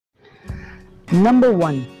Number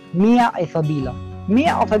 1. Mia Isabella.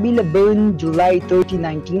 Mia Isabella, born July 30,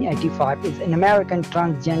 1985, is an American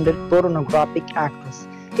transgender pornographic actress.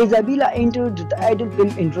 Isabella entered the adult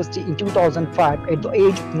film industry in 2005 at the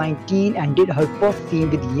age of 19 and did her first scene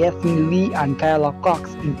with Yasmin Lee and Kyla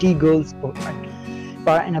Cox in T-Girls for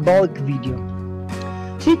an anabolic video.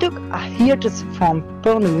 She took a hiatus from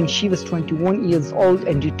porn when she was 21 years old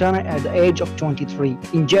and returned at the age of 23.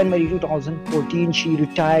 In January 2014, she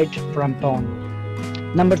retired from porn.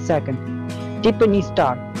 Number 2. Tiffany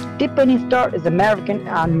Star. Tiffany Star is an American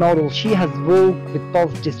and model. She has worked with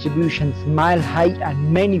Pulse Distribution, Smile High,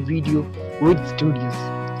 and many video with studios.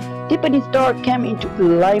 Tiffany Star came into the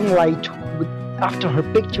limelight after her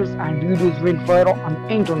pictures and videos went viral on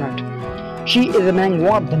the internet. She is among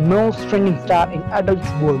one of the most trending stars in adult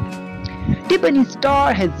world. Tiffany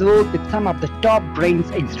Star has worked with some of the top brands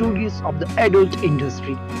and studios of the adult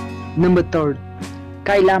industry. Number 3.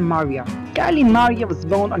 Kyla Maria. Kyla Maria was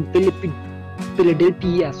born on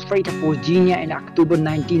Philadelphia, State of Virginia in October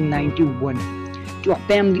 1991. To a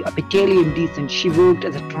family of Italian descent, she worked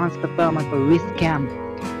as a trans performer for risk scam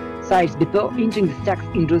sites before entering the sex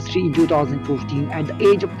industry in 2014 at the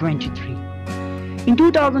age of 23. In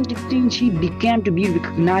 2016, she began to be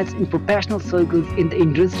recognized in professional circles in the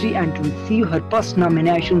industry and to receive her first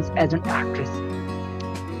nominations as an actress.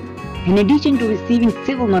 In addition to receiving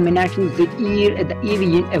several nominations that year at the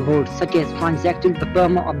AVN Awards, such as Transsexual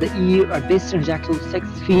Performer of the Year or Best Transsexual Sex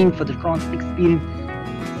Fiend for the Trans Experience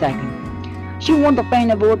Second. She won the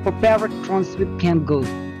PAN Award for Favorite Trans Webcam Girl.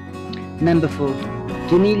 Number 4.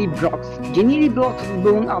 Shemale Brooks. Shemale Brooks was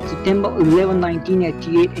born on September 11,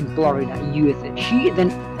 1988 in Florida, USA. She is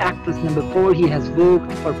an actress. Number 4. He has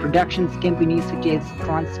worked for productions companies such as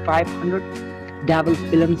Trans 500, Devil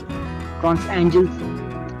Films, Trans Angels,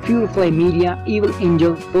 Purefly Media, Evil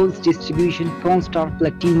Angel, Pulse Distribution, Pornstar,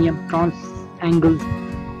 Platinum, Trans Angles,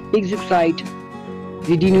 Exit Site,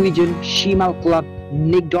 Redinovision, Shemale Club,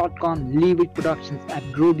 Nick.com, Leave It Productions,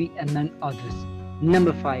 Groby, and none others.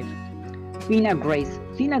 Number 5. Sina Grace.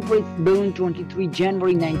 Sina Grace, born 23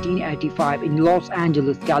 January 1985 in Los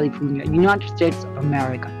Angeles, California, United States of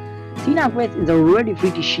America. Sina Grace is a really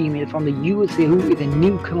pretty female from the USA who is a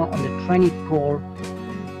newcomer on the Tranny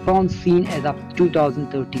porn scene as of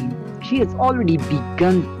 2013. She has already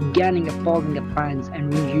begun gaining a following of fans,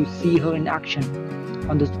 and when you see her in action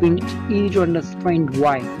on the screen, it's easy to understand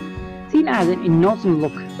why. Sina has an innocent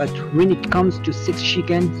look, but when it comes to sex, she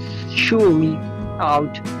can surely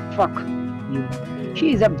out fuck you.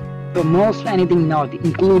 She is up for most anything naughty,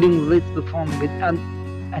 including wrist performing with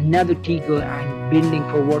another T-girl and bending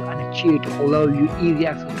forward on a chair to allow you easy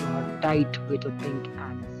access to her tight little pink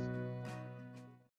hands.